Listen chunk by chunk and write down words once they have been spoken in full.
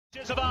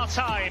Of our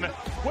time,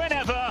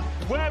 whenever,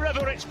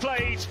 wherever it's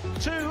played,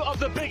 two of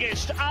the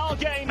biggest our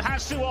game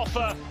has to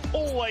offer,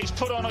 always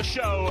put on a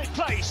show.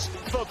 Place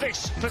for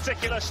this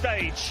particular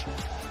stage.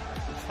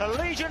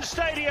 Allegiant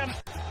Stadium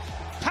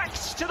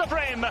packed to the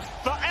brim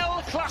for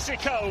El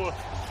Clasico.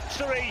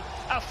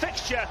 A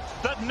fixture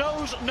that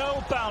knows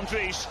no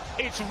boundaries.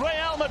 It's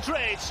Real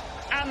Madrid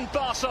and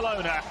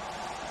Barcelona.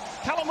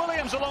 Callum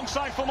Williams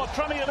alongside former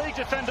Premier League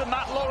defender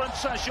Matt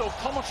Lawrence as your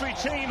commentary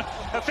team.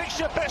 A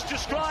fixture best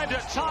described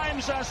at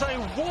times as a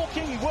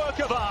walking work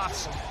of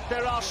art.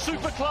 There are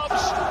super clubs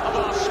of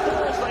our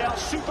sport, they are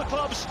super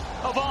clubs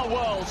of our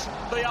world.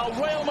 They are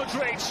Real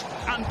Madrid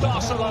and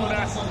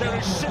Barcelona. There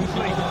is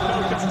simply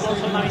no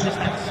comparison.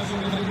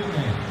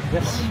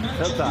 Yes,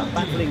 Celta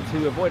battling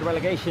to avoid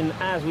relegation,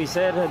 as we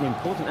said, an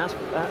important action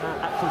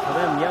for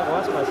them. Iago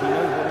Aspas, he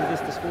knows what it is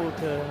to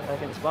score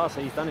against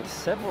Barca. He's done it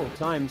several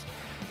times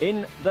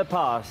in the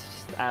past.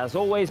 As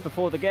always,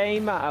 before the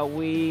game,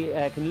 we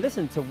can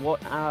listen to what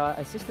our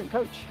assistant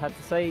coach had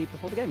to say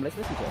before the game. Let's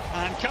listen to it.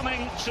 And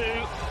coming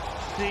to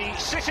the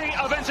city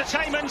of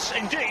entertainment,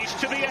 indeed,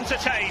 to be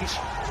entertained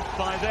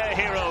by their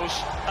heroes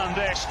and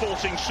their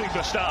sporting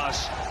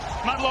superstars.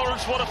 Matt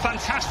Lawrence, what a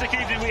fantastic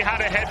evening we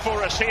had ahead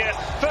for us here.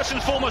 First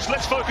and foremost,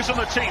 let's focus on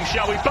the team,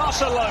 shall we?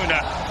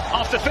 Barcelona,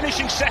 after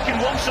finishing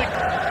second once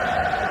again.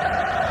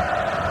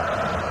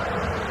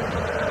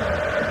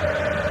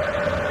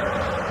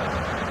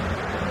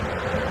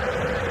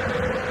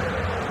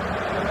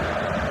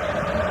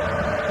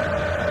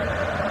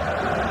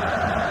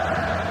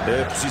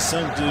 A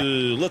posição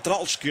de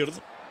lateral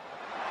esquerdo.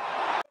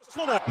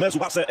 Mas o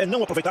Barça a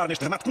não aproveitar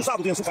neste remate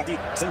cruzado de Ansu Fati.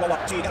 Sem bola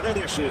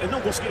a não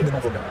conseguir.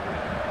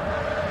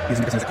 E as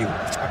indicações aqui.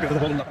 A perda da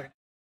bola não dá para.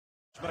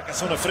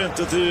 Marcação na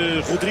frente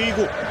de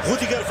Rodrigo.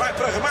 Rudiger vai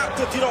para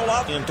remate, tira ao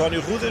lado.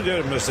 António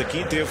Rudiger, mas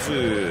aqui teve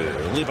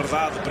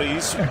liberdade para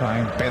isso. É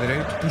bem, pé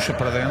direito, puxa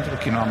para dentro,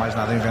 aqui não há mais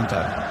nada a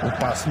inventar. O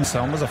passe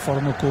missão, mas a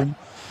forma como.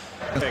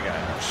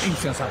 É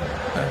indefensável.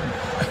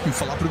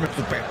 Falar primeiro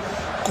do pé.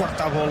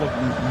 Corta a bola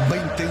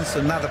bem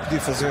intensa, nada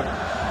podia fazer.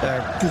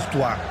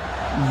 Courtois,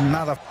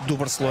 nada do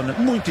Barcelona,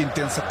 muito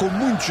intensa, com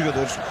muitos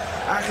jogadores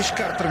a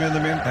arriscar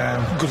tremendamente,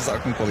 cruzar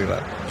com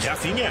qualidade.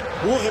 Rafinha,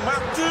 o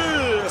remate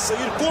a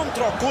sair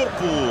contra o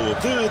corpo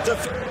de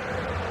David.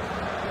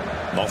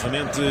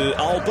 Novamente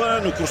Alba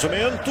no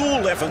cruzamento,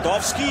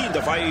 Lewandowski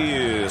ainda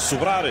vai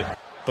sobrar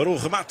para o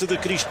remate de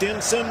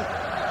Christensen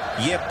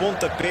e é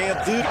pontapé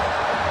de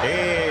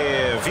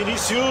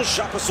Vinícius,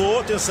 já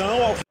passou,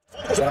 atenção ao...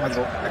 Será mais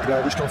jogo, é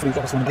criar o escalofrio para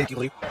o Barcelona, tem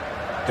equilíbrio.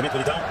 Também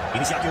então,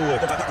 iniciar aqui o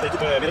contra-ataque da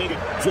equipa merengue,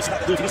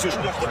 velocidade de Vinícius.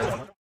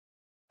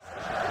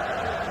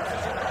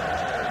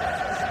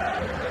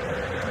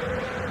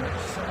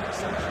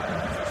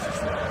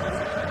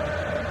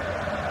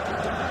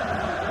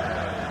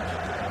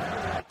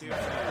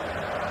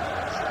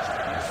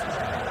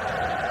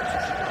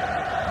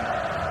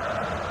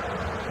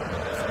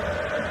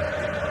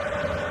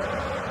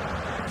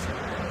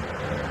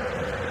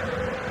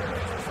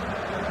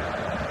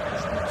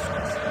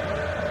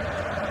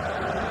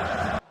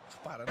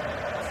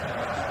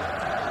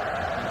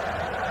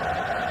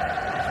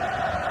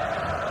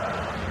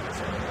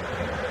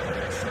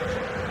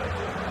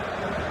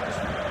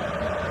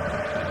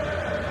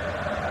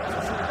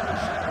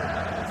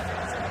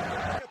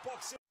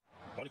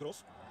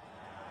 Grosso.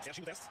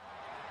 Sérgio Deste.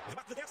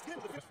 Remate de Deste.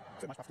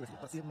 Foi mais fácil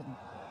assim.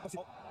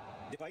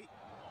 Depay.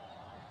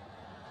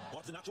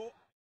 Corte Nacho.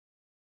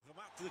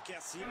 Remate de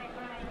Kessie.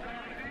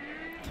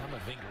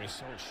 Camavinga is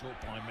so short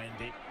by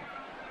Mendy.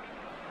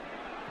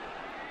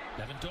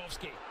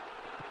 Lewandowski.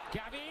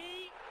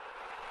 Gavi.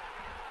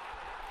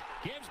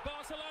 Gives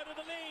Barcelona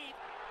the lead.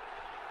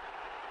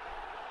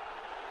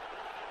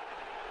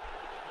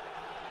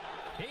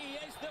 He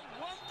is the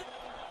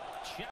one.